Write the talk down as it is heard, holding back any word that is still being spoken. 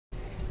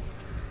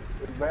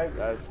back.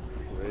 That's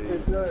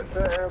crazy. Tell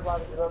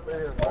everybody get up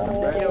there.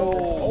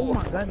 Oh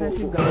my god, that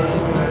you got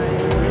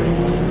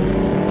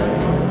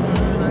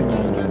I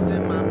keep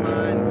stressing my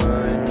mind. I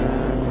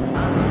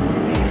run for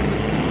peace, but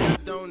see I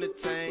don't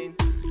attain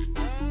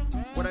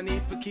what I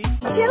need for keeps.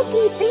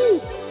 Silky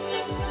beat.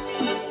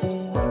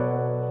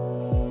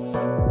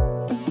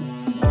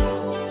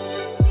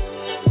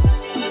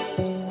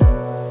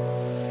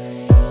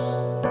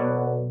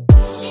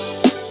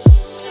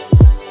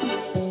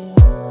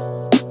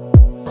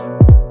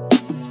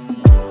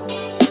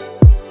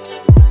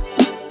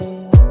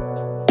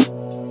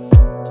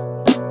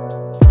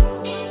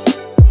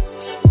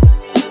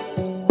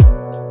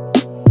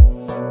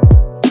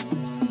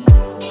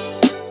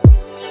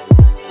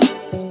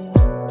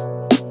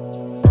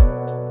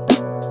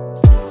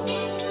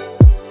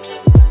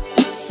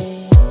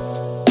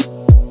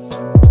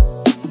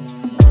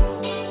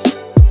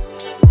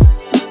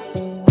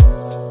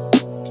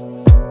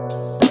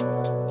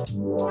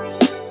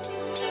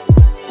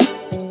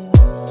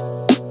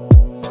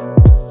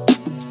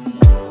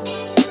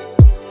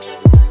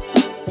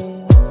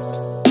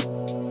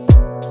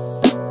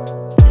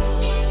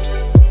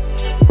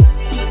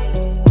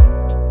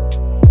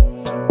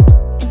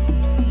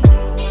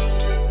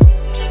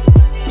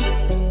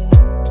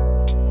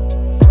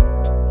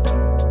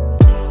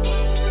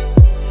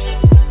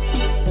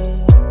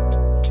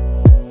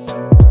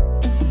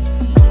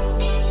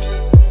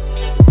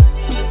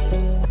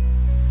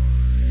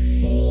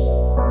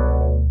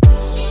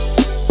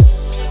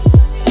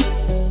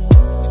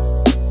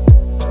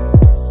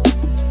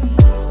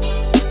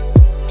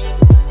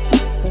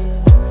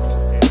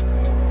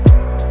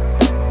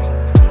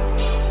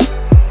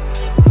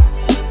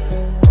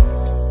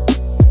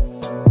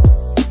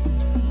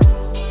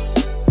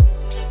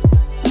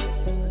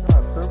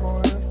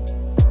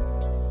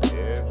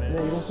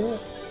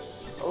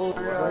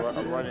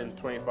 I'm running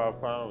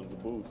 25 pounds to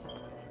boost.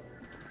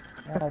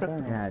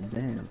 God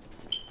damn.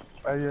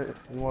 Hey, you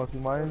want to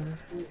see my engine?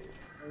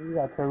 You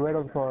got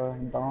Toretto's car,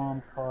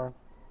 Dom's car,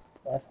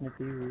 Fast and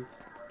Furious.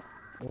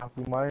 You want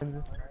to see my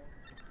engine?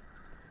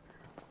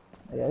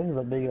 Yeah, this is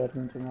a big ass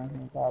engine,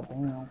 man. God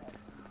damn.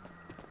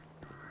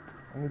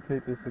 Let me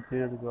take this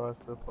security guard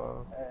stuff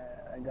off.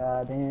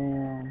 God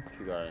damn. What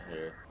you got in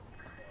here?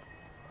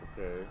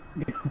 Okay.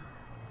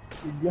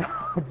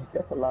 Yeah,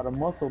 that's a lot of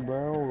muscle,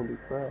 bro. Holy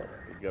crap.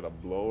 You got a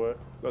blower.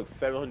 Look,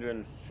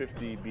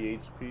 750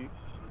 bhp.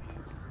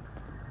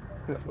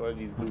 That's why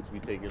these dudes be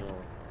taking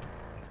off.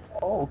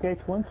 Oh, okay,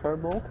 twin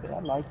turbo. Okay, I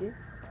like it.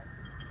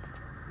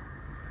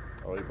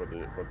 Oh, you put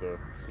the,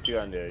 what you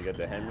got in there? You got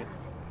the Hemi?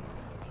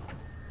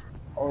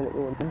 Oh,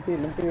 let me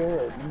see your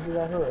hood. Let me see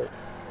that hood.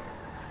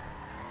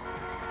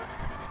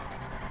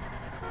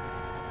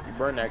 You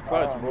burn that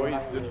clutch, boy.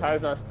 The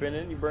tire's not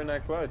spinning. You burn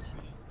that clutch.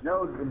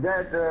 No,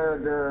 that's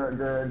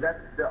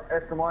the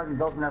Escamon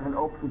doesn't have an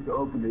option to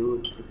open the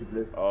hood.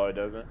 Oh, it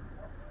doesn't?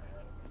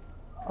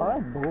 Oh,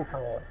 that's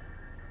bullcrap.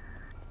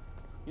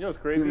 You know what's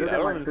crazy? I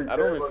don't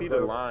even see the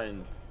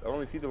lines. I don't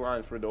even see the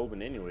lines for it to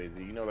open anyways.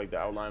 You know, like the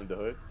outline of the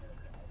hood?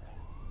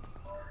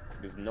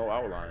 There's no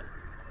outline.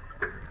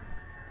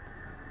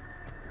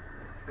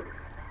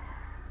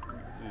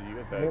 You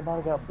got that.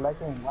 Everybody got black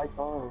and white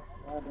cars.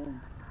 God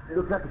damn. It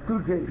looks like a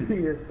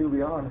 2J, to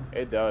be honest.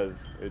 It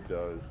does. It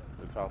does.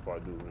 The top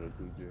part do with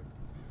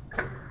a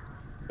 2J.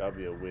 That'd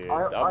be a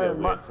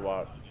weird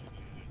swap.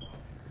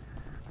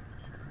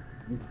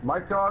 My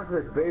charger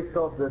is based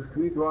off the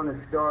Sweet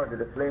Runner starter,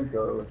 the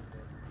flamethrower.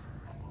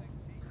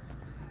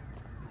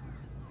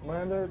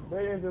 Man,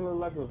 that engine look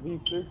like a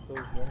V6 though,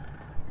 man.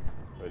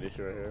 Wait, this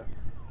right here?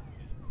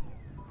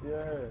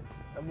 Yeah,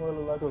 that one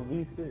look like a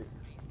V6.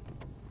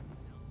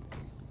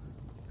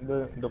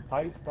 The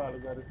pipes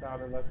probably got it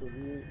sounding like a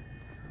V8.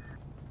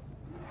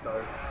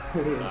 Sorry.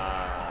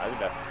 Nah, I think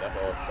that's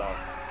all stock.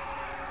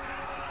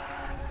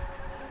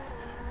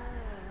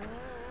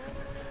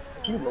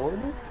 You lowered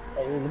it?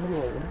 Hey, let me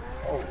lower it.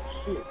 Oh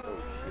shit. Oh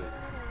shit.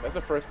 That's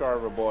the first car I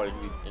ever bought in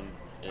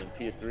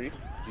PS3,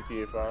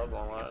 GTA 5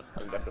 online. I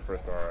think that's the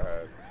first car I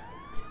had.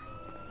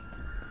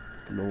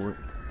 Lord.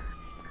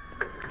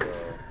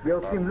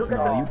 Yo, Kim, look at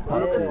No, you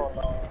popped it.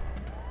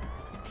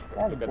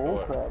 That's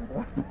bullcrap,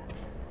 bro.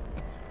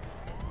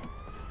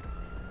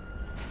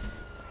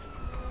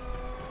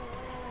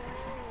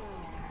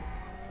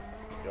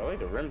 Yo, I like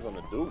the rims on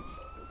the Duke.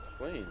 It's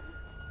clean.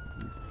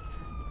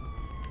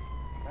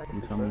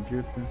 You coming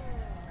drifting?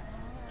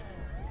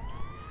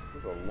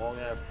 This is a long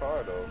ass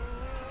car though.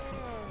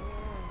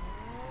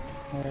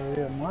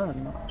 Yeah,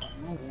 mine.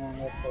 Mine's long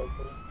ass car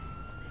too.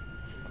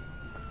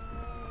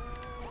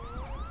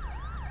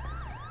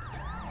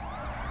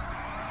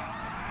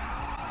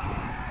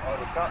 Oh,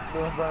 the top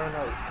doing burn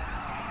out.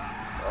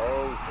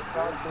 Oh The shit.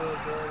 top doing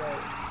burn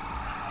out.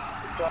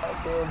 The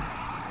top doing.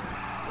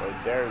 Yo,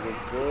 Derek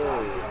is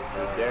good.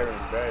 Yo, Darren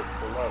back.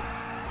 Pull up.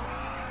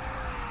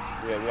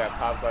 Yeah, we got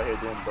cops out here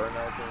doing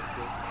burnouts and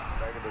shit.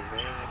 Back of the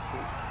van and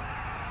shit.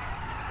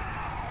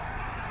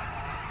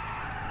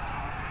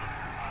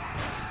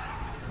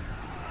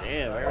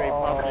 Damn, I already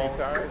popping any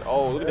tires.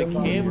 Oh, look at the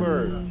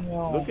camber.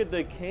 Look at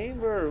the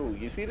kangaroo.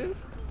 You see this?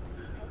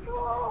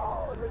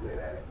 Oh, look at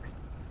that.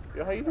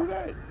 Yo, how you do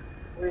that?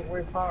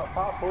 Wait, pop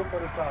both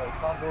of the sides.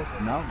 Pop both of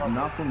them.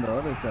 Not from the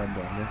other side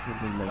though. That's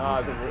what they like. Nah,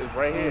 it's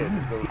right here.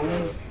 It's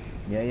the,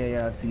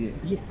 Yeah, I see it.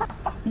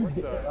 what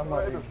the? I'm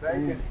like, the back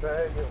is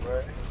dragging,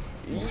 bro.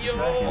 Yo!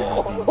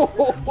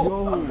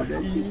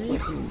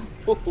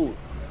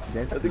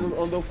 That thing was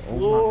on the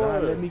floor. Oh my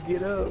God, let me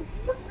get up.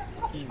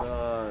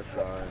 Nah,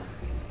 son.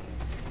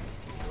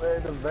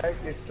 Man, the back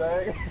is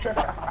dragging.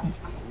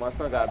 My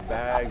son got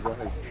bags on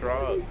his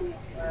truck.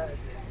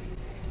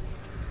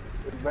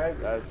 The back.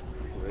 That's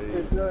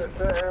crazy. Tell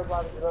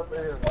everybody to get up in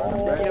here.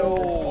 Oh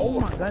Yo!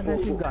 my God,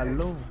 that shit got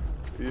low.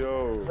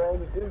 Yo!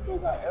 Man, this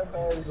dude got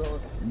airbags on.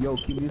 Yo,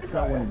 can you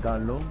tell when it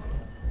got low?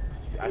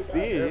 I see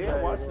it. Yeah,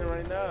 I'm watching it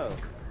right now.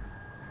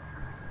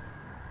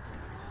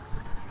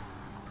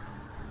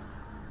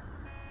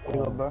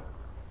 Yo, bro.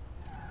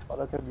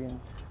 Ahora que viene.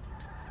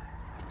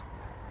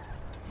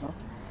 No,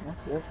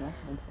 yes, no.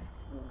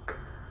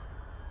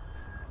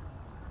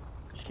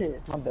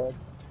 Shit, my bad.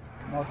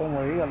 No, don't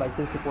worry, you got like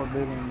 64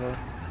 billion, bro.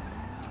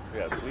 We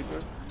got a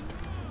sleeper.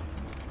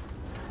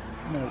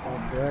 I'm gonna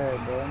go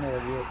bad, bro. I'm gonna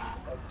do it.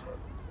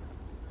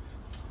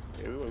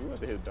 Yeah, we about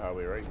to hit the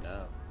highway right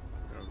now.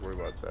 Don't worry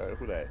about that.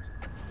 Who that?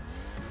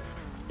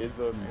 Is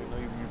you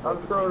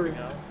I'm sorry.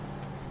 out?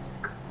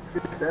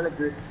 It's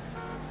electric.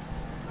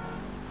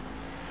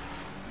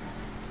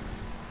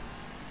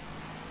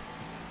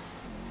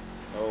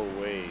 Oh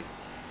wait.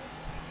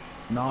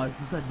 No, it's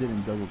just I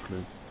didn't double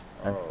click.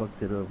 I Oh.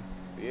 fucked it up.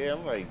 Yeah,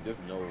 I'm like, there's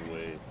no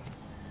way.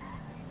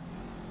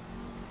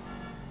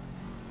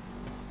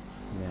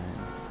 Yeah.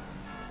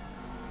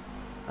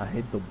 I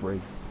hit the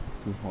brake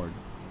too hard.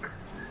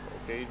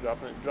 Okay,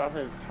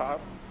 dropping his top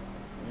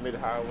mid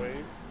highway.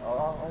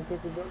 Oh, I'm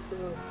thinking that's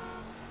the.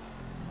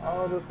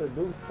 Oh, this the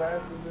dude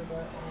faster than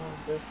that.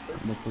 This. I'm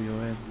gonna pull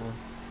your ass, boy.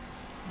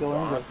 Go in, bro.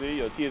 Honestly,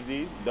 yo,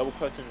 TSD, double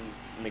clutching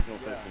makes no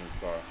sense in this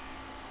car.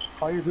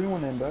 How you doing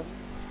one then, bro?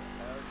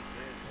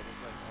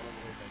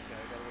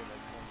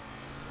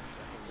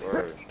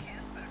 Word.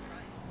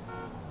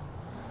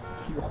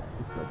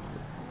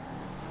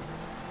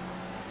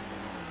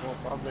 Oh,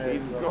 my bad.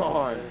 He's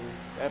gone.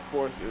 That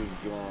Porsche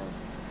is gone.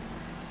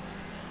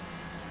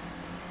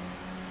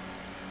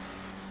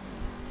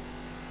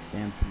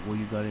 Damn, what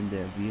you got in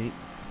there? V8?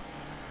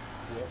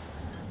 Yep.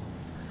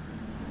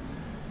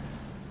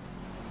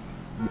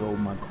 Yo,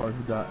 my car's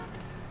got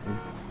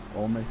it's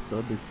all messed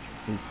up.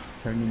 It's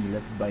turning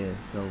left by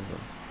itself.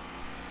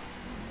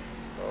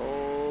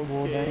 Oh,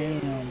 Well, damn.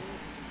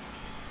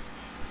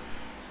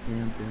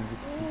 Damn.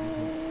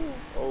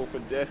 oh,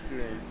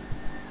 pedestrian.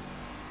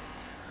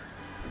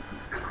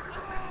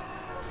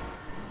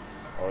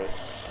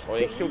 Oh,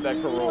 they killed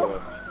that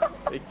Corolla.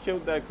 They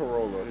killed that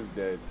Corolla. He's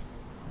dead.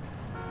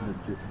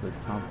 The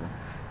chopper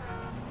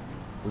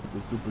with the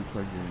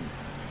supercharger in it.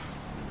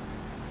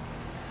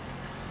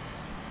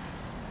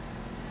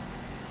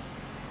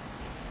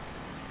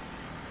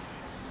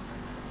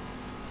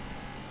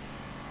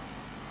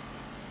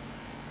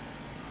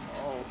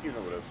 Oh, he's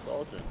over there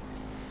assaulting.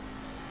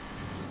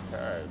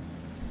 God.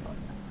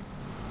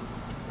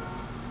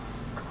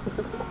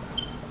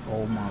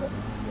 Oh my God,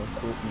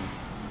 what took me?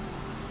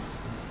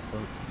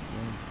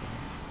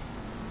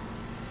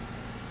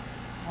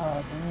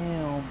 Ah,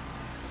 damn.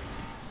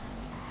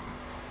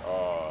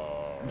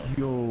 Oh.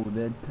 Yo,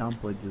 that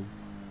Tampa just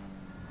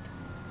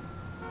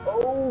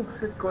Oh,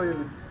 shit, crazy.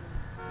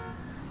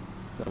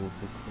 double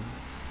fixed it.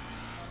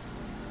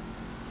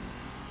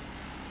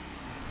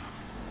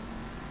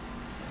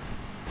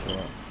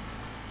 Yeah.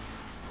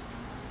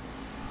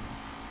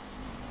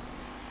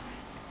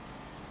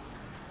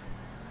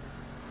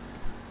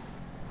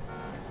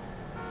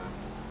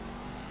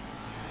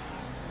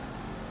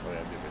 Oh, yeah,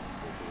 I did it.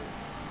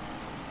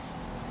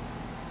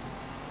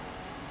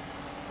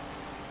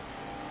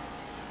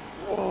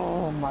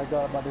 Oh my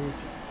God, about to hit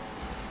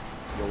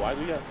you. Yo, why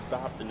do you have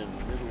stopped in the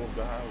middle of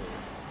the highway?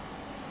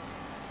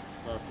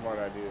 It's not a smart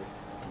idea.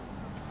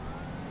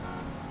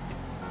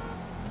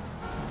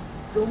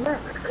 Yo, man,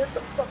 get the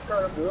fuck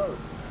out of the road.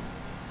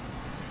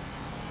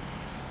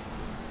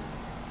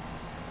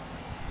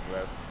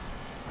 Left.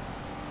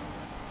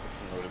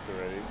 You noticed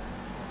already.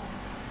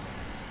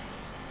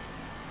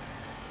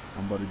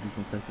 I'm about to do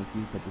some Fast and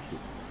Furious type of shit.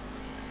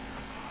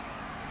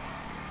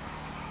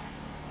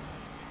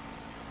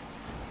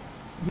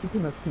 You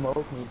gonna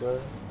smoke me, bro.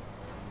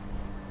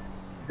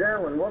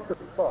 Darren, what the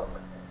fuck?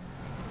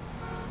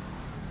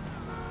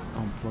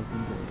 I'm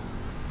fucking dead.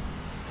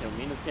 Yo,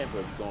 Mina's camper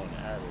is going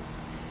at it.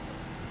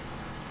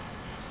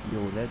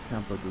 Yo, that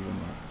Tampa doing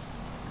that.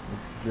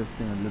 It's just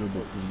saying a little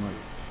bit too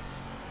much.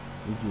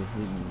 It just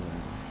hit me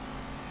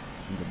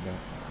in the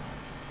back.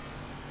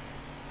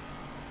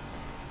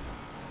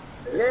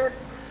 Yes.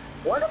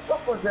 Why the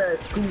fuck was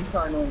that school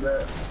sign on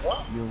there?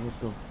 What? Yo, what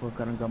the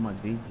fuck? I don't got my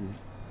gauges.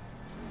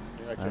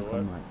 You got I your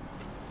what?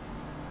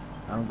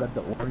 don't got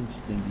the orange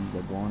thingies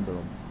that go on the.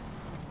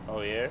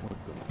 Oh, yeah? What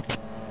the?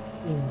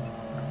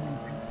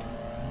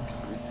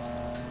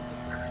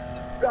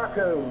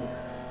 Taco.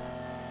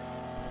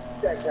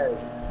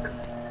 Jackass.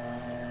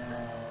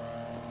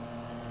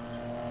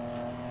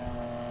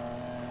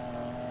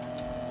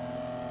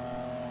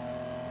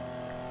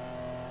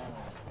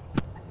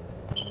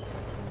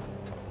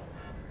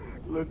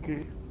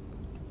 Looky.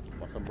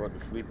 My son brought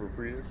the sleeper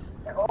Prius.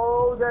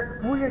 Oh,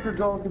 that Prius is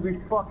going to be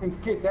fucking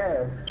kick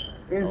ass.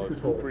 Oh,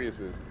 two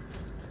Priuses.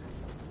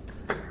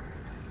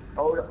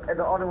 Oh, and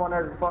the other one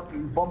has a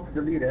fucking bump to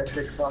delete. That's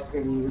like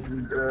fucking,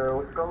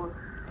 what's it called?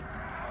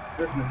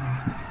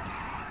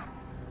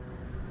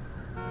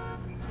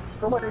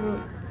 Somebody,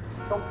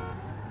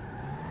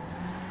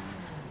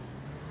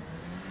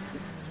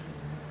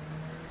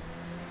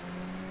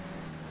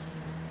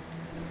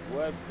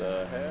 What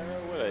the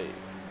hell? What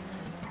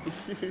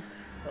a...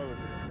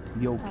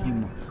 Yo,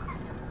 Puma.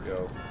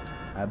 Yo.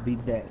 I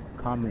beat that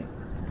comment.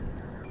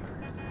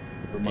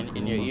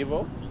 In your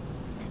Evo?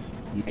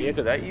 Yeah,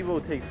 because that Evo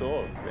takes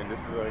off, and this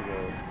is like, I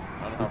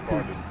don't know how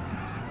far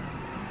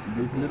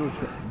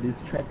this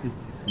track is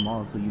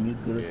small, so you need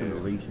good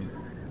acceleration.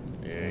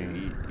 Yeah, you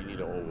need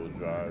an all-wheel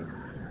drive.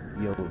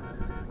 Yo.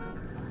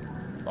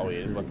 Oh yeah,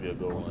 it's about to be a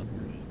good one.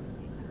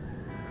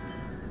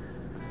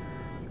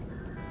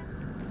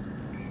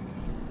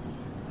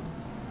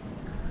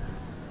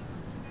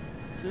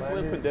 Just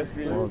let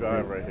pedestrians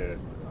drive right here.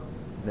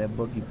 That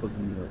buggy fucked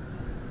me up.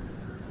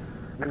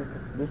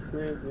 This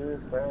Prius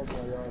is fast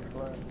when y'all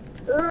playing.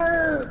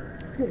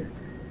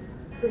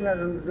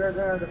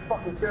 the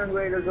fucking steering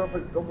wheel is off a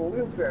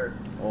wheelchair.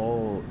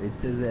 Oh, it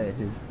says that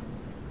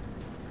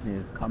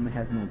his Comet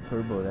has no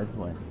turbo, that's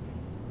why.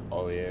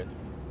 Oh yeah.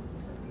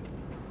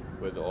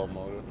 With the all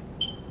motor.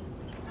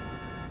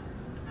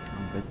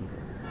 I'm betting.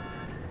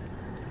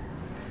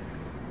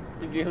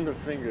 You gave him the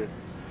finger.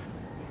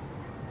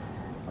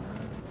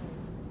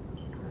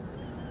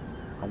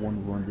 I want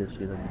to run this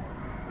shit again.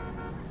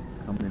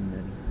 Come in,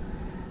 man.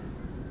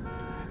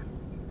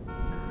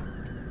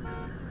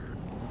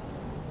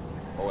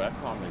 Oh, that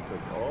comment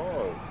took.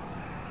 Oh,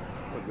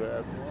 what a good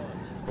ass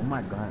launch. Oh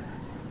my god.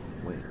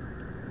 Wait.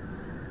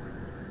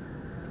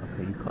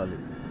 Okay, you call it.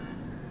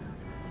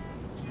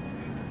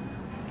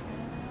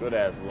 Good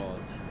ass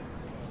launch.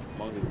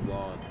 Monk is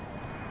gone.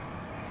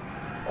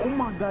 Oh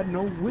my god,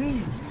 no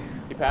way.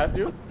 He passed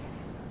you?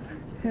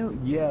 Hell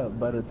yeah,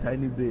 but a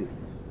tiny bit.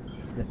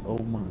 Oh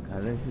my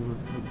god, that shit was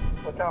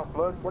quick. Watch out,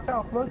 Flood. Watch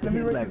out, Flood. He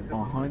hit like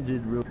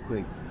 100 real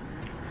quick.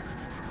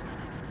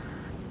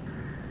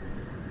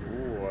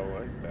 Ooh, I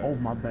like that. Oh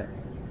my bad.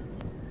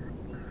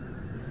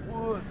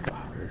 What?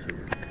 That shit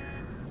was...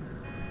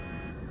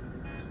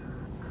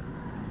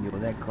 Yo,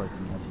 that car's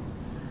nuts.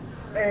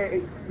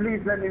 Hey,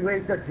 please let me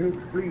raise that juice,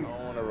 please. I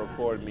don't want to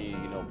record me,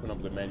 putting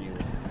up the menu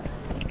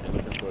and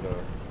looking for the.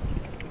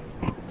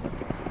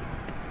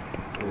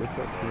 What's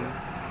up,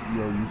 dude?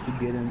 Yo, you should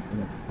get in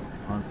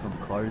on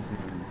some cars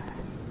and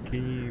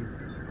keep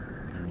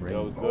and race.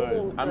 Yo,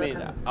 good. I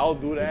mean, I'll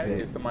do that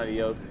if somebody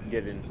else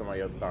get in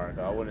somebody else's car.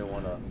 Cause I wouldn't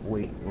want to.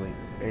 Wait.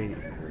 Hey,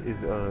 it's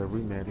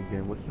rematch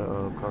again. What's the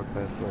car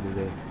class for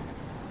today?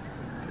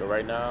 So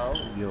right now,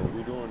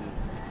 we doing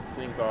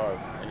clean cars,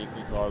 any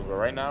clean cars. But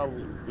right now,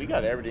 we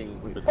got everything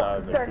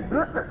besides like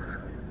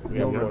super. We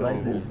Yo, have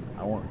like this.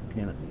 Porsche.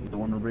 You don't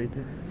want to race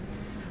it?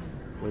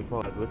 Wait,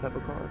 pause. What type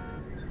of car?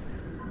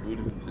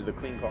 It's a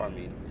clean car, I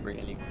mean. Bring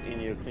any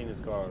of your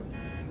cleanest cars.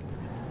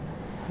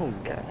 Oh,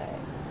 God.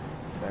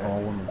 All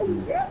I want to do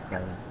is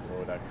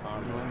Oh, that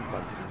comment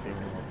about to take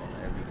off on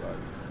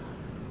everybody.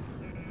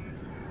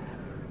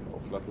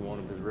 Oh, Fluffy one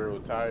of his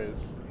railroad tires.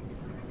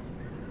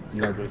 It's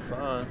not a good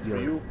sign for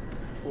you,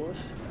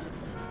 Porsche.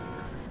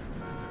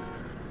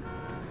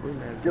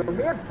 Yo,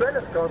 me and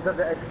Bennett have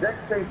the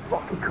exact same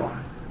fucking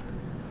car.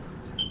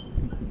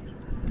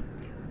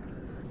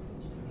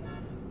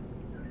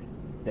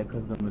 that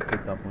car's gonna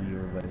pick up on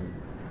your right.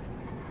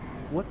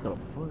 What the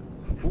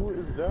fuck? Who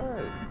is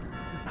that?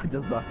 I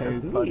just saw Harry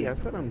Me, Potter.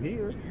 I said I'm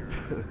here.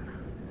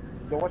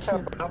 Yo, watch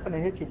out, bro. I'm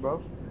finna hit you,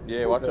 bro.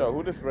 Yeah, watch out.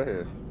 Who this right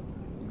here?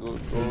 Go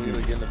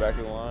either get in the back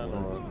of the line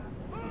or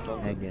do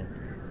something. Again.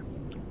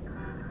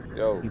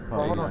 Yo, He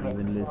probably not on.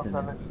 even listening.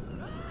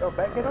 Yo,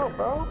 back it up,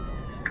 bro.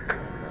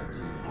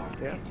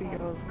 Yeah, I see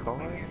y'all's car.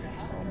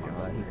 Oh my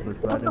god, he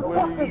pushed right in. What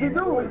the fuck is he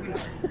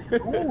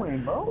doing?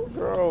 Going, bro.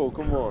 Bro,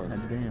 come on.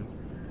 God damn.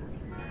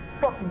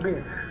 Fucking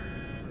bitch.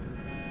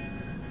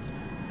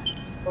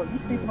 Oh, you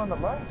keeping on the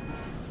line?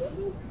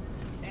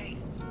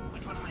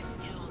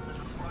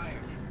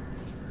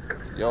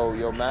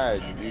 Yo,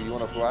 Madge, you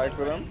want a flag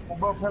for them? Well,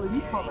 bro, hell,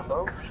 you calling,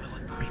 bro?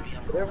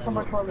 Every time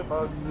I call it,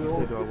 bro,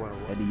 you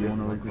Eddie, you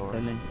wanna race the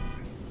selling?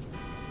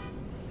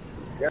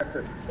 Yes,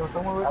 sir. Yo,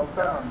 someone raise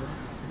the sound.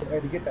 Hey,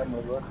 to get that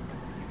move, bro.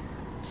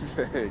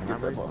 Hey, get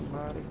that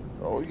motherfucker.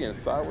 Oh, you getting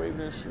sideways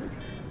and shit?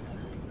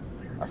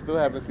 I still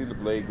haven't seen the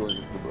blade go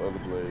into the other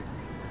blade.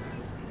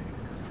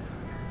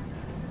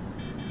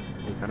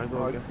 Hey, can I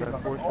go against that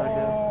Porsche, I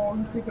Oh,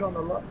 you keep it on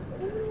the left.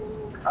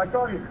 I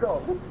thought you saw.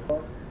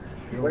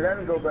 Wait, let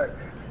me go back.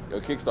 Yo,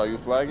 Kickstar, you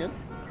flagging?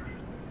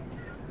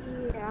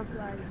 Yeah, I'm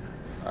flying.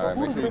 Alright,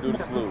 make sure you do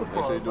the salute.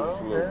 Make sure you do the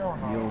salute.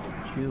 Yo,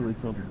 chill,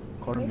 it's a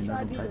car me Make sure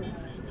I another do type. this.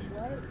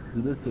 What?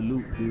 Do the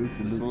salute, do the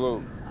salute.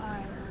 Salute. Alright.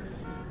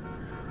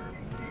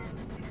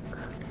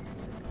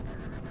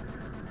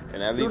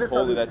 And at least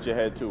hold it at your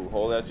head too.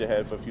 Hold it at your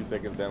head for a few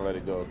seconds, then let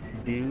it go.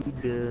 Do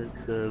the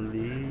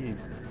salute.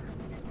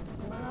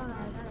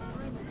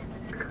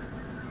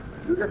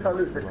 Do the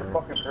salute, it's a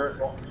fucking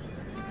circle.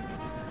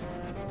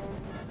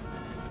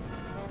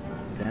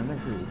 Damn, that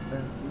shit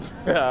was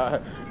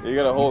fast. You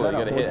gotta hold it. You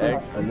gotta hit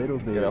X. A little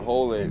bit. You gotta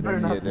hold it. Yeah,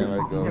 then let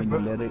it go. When you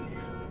let it.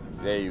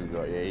 There you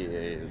go.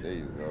 Yeah. There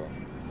you go.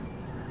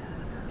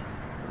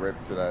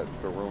 Rip to that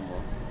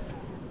Karuma.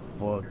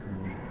 Pause.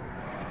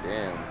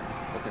 Damn.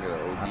 That's gonna get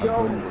an OG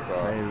Yo.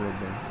 supercar.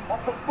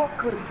 What the fuck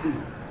could it be?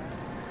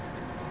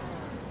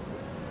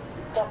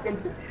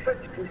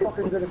 You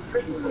fucking gonna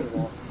fit me.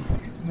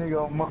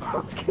 Nigga,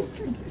 Mark.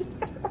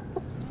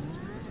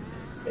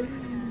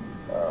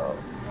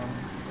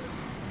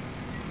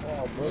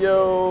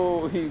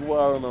 Yo, he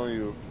wilding on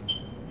you.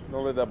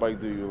 Don't let that bike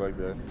do you like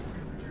that.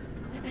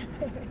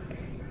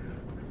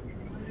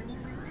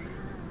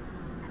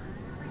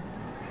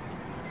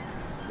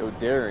 Yo,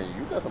 Darren,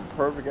 you got some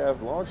perfect ass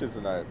launches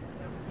tonight.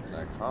 In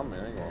that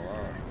comment, I ain't gonna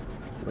lie.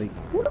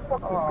 Like, Who the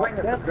fuck is playing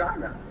a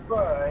vagina?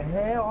 Bro,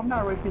 hell, I'm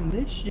not racing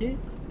this shit.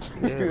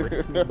 Yeah,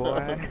 Ricky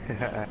boy.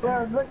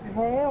 Bro, look,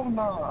 hell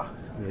no.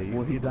 Yeah, you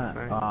what he see got?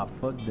 the Ah,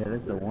 fuck that.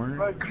 That's the Warner.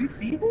 Bro, you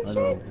see this Oh, shit?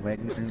 no,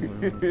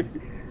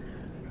 Wagon.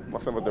 My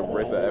son about to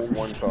race an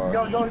F1 car.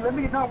 Yo, let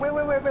me, no,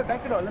 wait,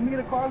 back it up. Let me get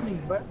a car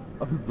lead, bro.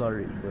 I'm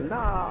sorry, but.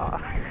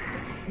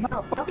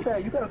 Nah, fuck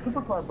that. You got a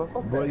supercar, bro.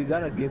 Fuck Bro, that. you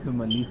gotta give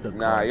him a Nissan.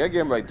 Nah, you gotta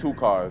give him like 2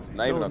 cars.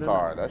 Not even a no.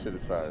 car. That shit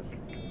is fast.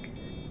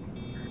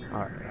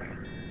 Alright.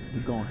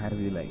 He's gonna have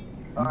you like.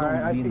 He's Alright,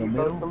 gonna I be see in the you,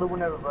 bro. middle. Salute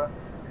whenever, bro.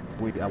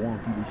 Wait, I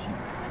wanna see the sheet.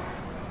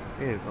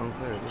 Yeah, it's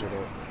unfair. Look at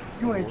that.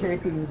 You ain't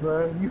chasing me,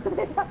 bro. You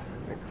Hey,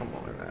 come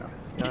on now.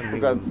 Y'all Who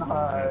niggas-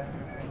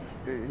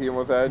 got, he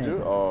almost had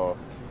you? Oh.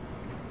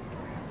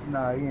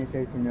 Nah, you ain't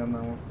chasing me on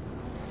that one.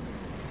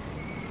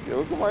 Yo,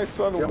 look at my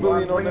son Yo,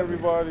 wheeling Mark, on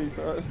everybody,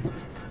 son.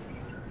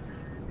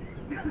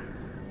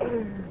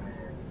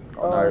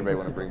 Oh, now everybody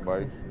wanna bring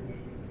bikes.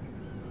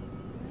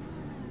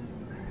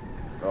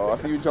 Oh, I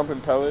see you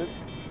jumping pellet.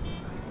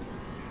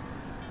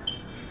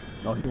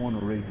 No, he wanna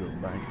raise your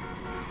bike.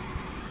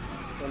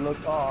 So look,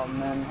 oh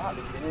man, how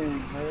the game,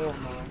 hell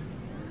no.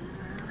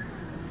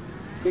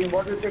 Team,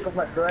 what do you think of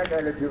my drag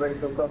energy race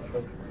so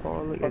custom?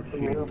 Oh, look Fuck at the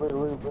you.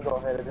 we go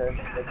ahead and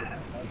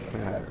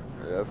Yeah,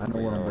 that's I know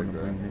clean. what I I'm like gonna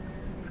that.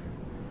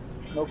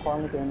 bring. no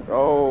quality.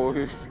 Oh,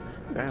 he's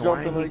Dang, why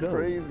jumping ain't he like go?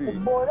 crazy.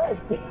 Boy,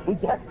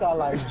 that got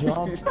like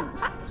jumped.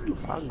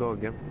 I'll go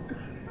again.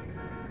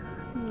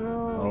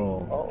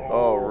 Oh.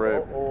 Oh,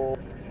 rip.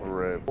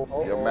 Rip.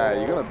 Yo, Matt,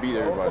 you're gonna beat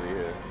everybody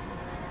here.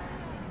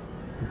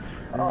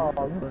 Oh,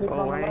 you picked Oh,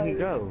 on why ain't he the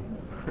go?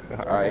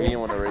 Alright, he didn't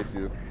want to race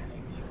you.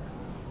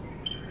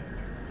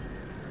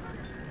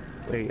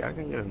 Wait, I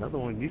can get another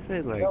one. You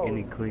said like Yo.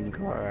 any clean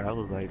car. I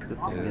was like, this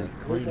thing is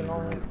Looking clean.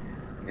 on Like, it.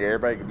 Yeah,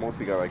 everybody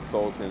mostly got like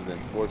Sultans and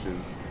Porsches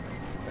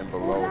and Oh,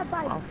 below. that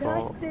bike My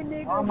fault. dusted,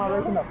 nigga. Oh, am I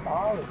racing a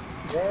car?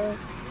 Yeah.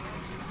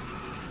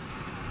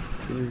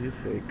 as soon as you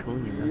say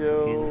clean, that's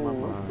Yo, again in my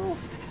what mind. the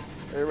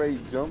f- everybody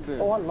jumping.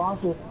 Oh, I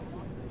launched it.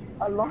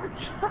 I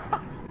launched.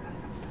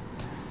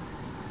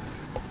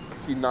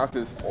 He knocked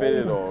his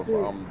fitted off.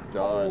 I'm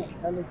done.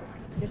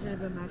 This is a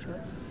good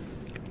matchup.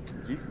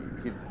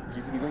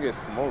 He's gonna get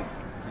smoked.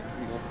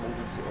 He's gonna smoke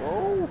this shit.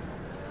 Oh,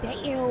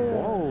 Damn.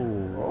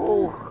 Whoa.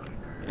 oh.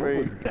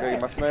 Wait,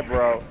 my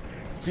sniper out.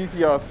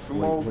 GTR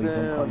smoked Wait,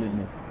 don't call it him.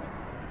 Nick.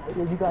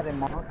 Yeah, you got it,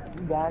 Mark.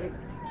 You got it.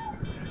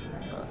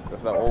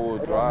 That's not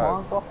all-wheel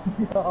drive.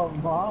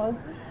 Mark.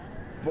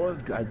 Boys,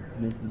 I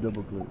missed the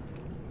double clip.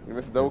 You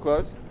missed a double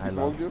clutch? I He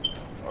smoked you?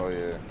 Oh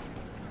yeah.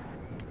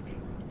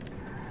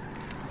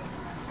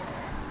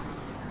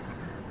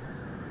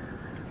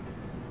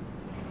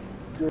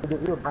 You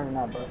were bringing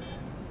that, bro.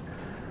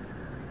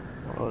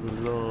 Oh, the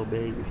little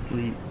baby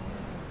sleep.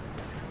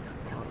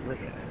 Oh, look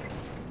at that.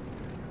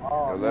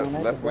 Oh, Yo, man,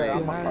 left that's a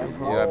lane. great- You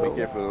gotta be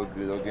careful.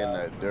 They'll get in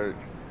that dirt.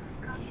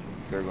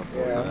 They're gonna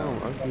slow I you know,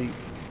 down. I'm sleep,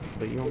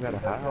 but you don't gotta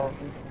hide.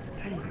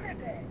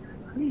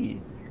 Please.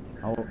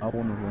 I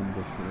wanna run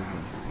this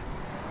program.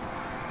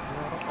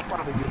 I'm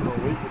probably getting no weight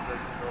with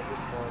this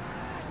one.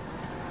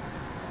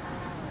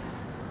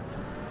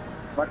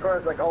 My car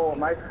is like, oh,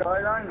 my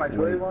Skyline, my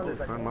gray one is It's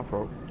like, not my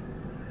fault.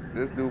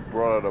 This dude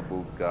brought out a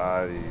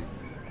Bugatti.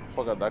 I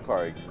forgot that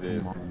car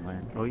exists. Come on,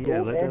 man. Oh yeah,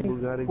 Who let that Eddie?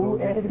 Bugatti Who go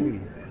against Eddie? me.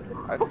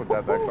 I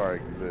forgot that car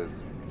exists.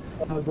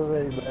 Oh, good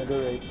race, bro.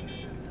 Good race.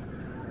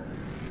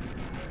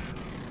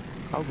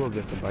 I'll go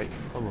get the bike.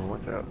 Hold on,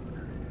 watch out.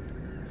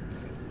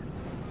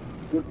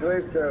 good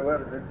race,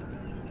 where is it?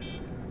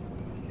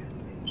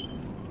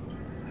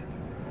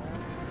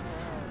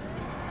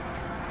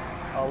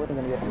 Oh, we're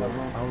gonna get another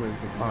one. I was,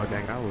 oh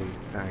dang,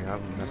 I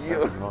messed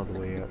Yo. up all the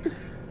way up.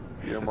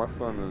 Yeah, my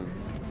son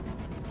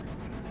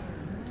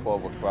is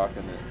 12 o'clock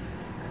in it.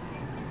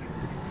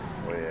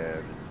 Oh yeah,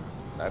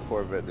 that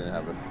Corvette didn't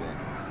have a standing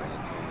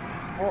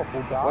chance. Oh,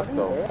 Bugatti? What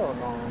the Hell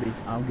no.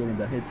 Bitch, I'm getting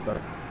the head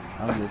start.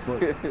 I don't give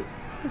a fuck.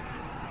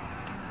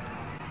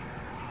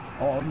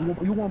 Oh,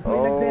 you wanna play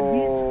like that,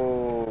 bitch?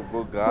 Oh,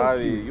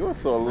 Bugatti. You were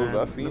so a loser.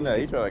 I seen that.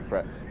 He tried to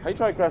crash. How you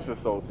try to crash your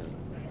Sultan?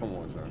 Come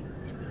on, son.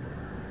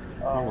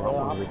 I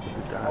want to race the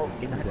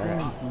Bugatti. Give me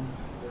that.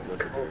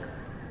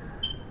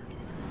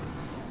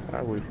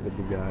 I wish the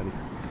Bugatti.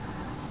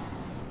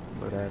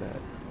 But that.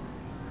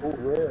 Oh,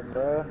 red,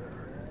 bruh.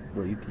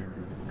 Bro, you can't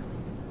do that.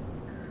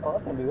 Oh,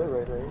 that's gonna be good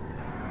right there.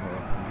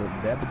 But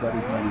that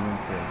Bugatti's not even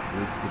fair.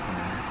 It's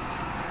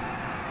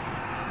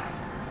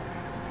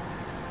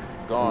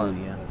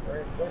Gone. yeah.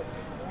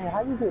 Man,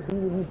 how you get beat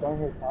when you burn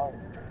his car?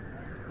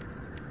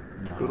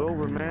 Scoot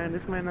over, man.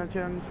 This man not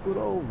trying to scoot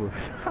over.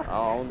 I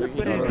don't think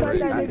he know the Cut race.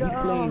 that He's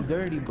nigga playing off.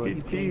 dirty, bro.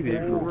 He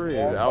cheated for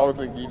real. I don't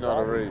think he know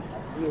the race.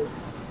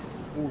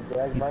 Ooh,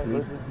 drag right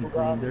versus He's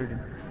playing Bugatti. dirty.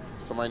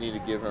 Somebody need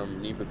to give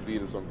him Need for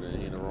Speed or something.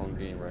 He in the wrong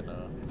game right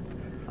now.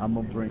 I'm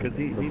gonna bring Because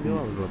he knew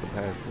I was about to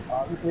pass him.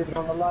 You sleeping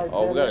on the light,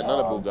 Oh, we got baby?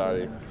 another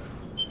Bugatti.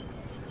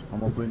 I'm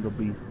gonna bring a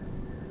beast.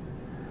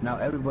 Now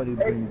everybody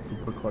brings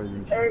supercars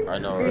and shit. Hey, I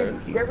know, can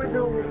right? we can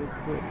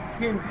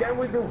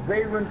we do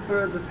Veyron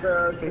versus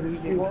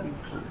one?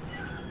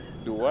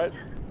 Do what?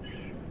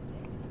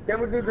 Can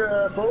we do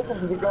the both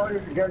of the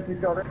Bugattis against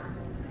each other?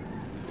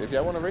 If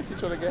y'all want to race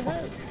each other, get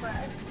ahead.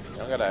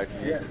 Y'all gotta ask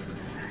me. Yeah.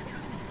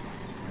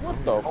 What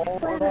the f?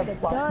 The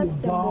Dustin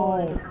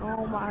boy.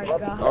 Oh my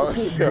god. Oh,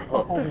 yo.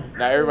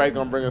 Now everybody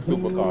gonna bring a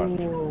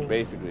supercar.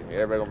 Basically,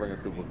 everybody gonna bring a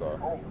supercar.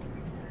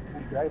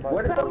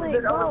 What is Tell it the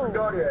go. other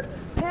Bugatti at?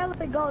 Tell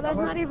it go. That's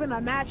not even a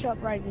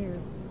matchup right here.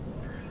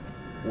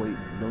 Wait,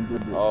 don't do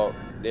this. Oh,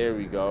 there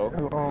we go.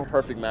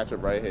 Perfect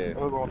matchup right here.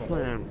 This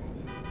man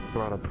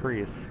brought a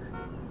Prius.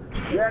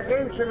 Yeah, I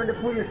gave him in the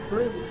Prius,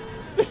 please.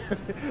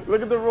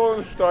 Look at the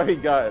rolling star he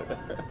got.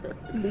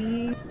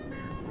 Please.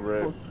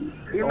 Rip.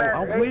 You Oh, man,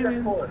 I'm hey, winning.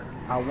 that's four.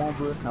 I won,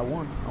 bro. I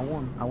won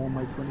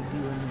my 20G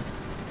right now.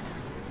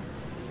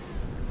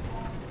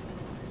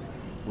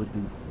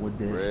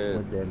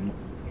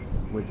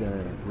 With the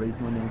race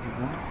winning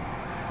one.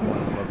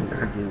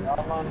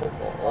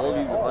 All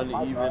these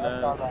uneven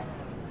ass.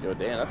 Yo,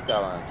 damn, that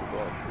skyline too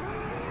low.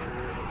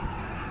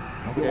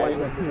 Okay. Okay.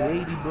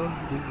 280, bro.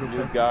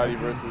 New Gotti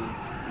versus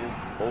new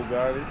old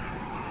Gotti.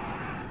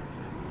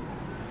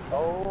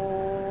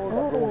 Oh,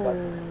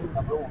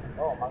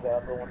 my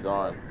God,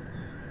 Gone.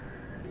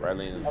 Right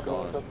lane is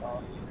gone.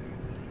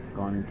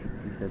 Gone in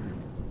 67.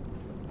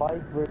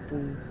 Bike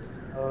versus.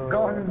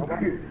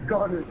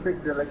 Gone and fix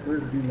the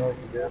electricity noise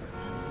again.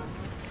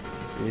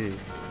 Yeah.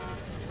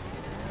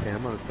 Yeah,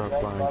 I'm gonna start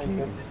flying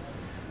G's.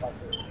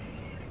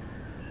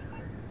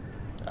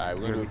 Alright,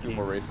 we're gonna do a few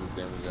more races,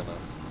 then we're gonna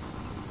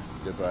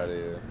get out of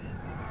here.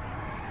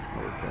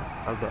 Okay.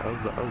 I was just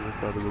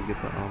about to go get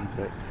the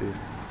jet too.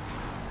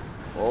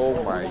 Oh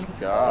my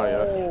god,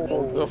 I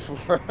smoked the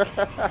flag. Oh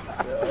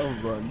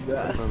my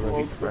God.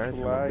 Smoked the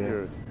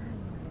flagger.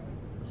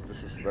 It's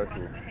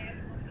disrespectful.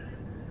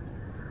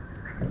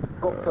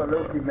 Go for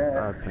Loki, man. I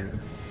think.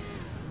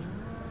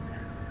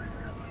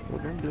 We're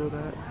gonna do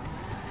that.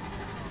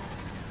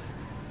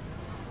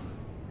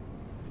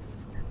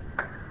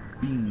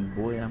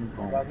 Boy, I'm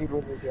gone. Bugatti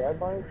versus your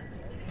bike?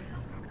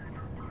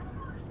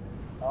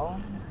 Oh?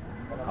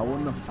 I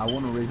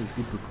wanna race a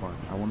supercar.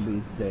 I wanna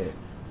race that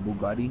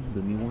Bugatti,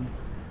 the new one.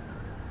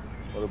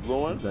 Oh, the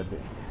blue one? Got that.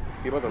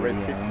 He about to race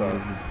Yeah,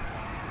 Kickstarter.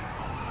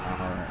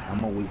 I'm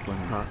gonna wait for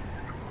him. Huh?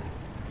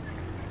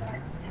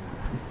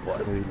 What?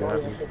 So you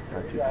got me.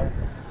 Got you.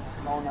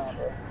 No, no,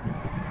 bro.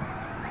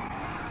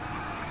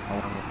 I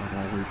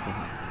wanna wait for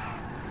him.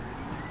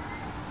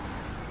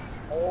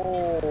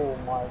 Oh,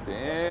 my God.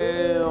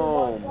 Damn. Yo,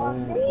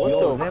 What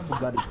that the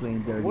Bugatti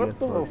playing dirty What as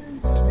the fuck.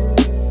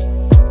 f?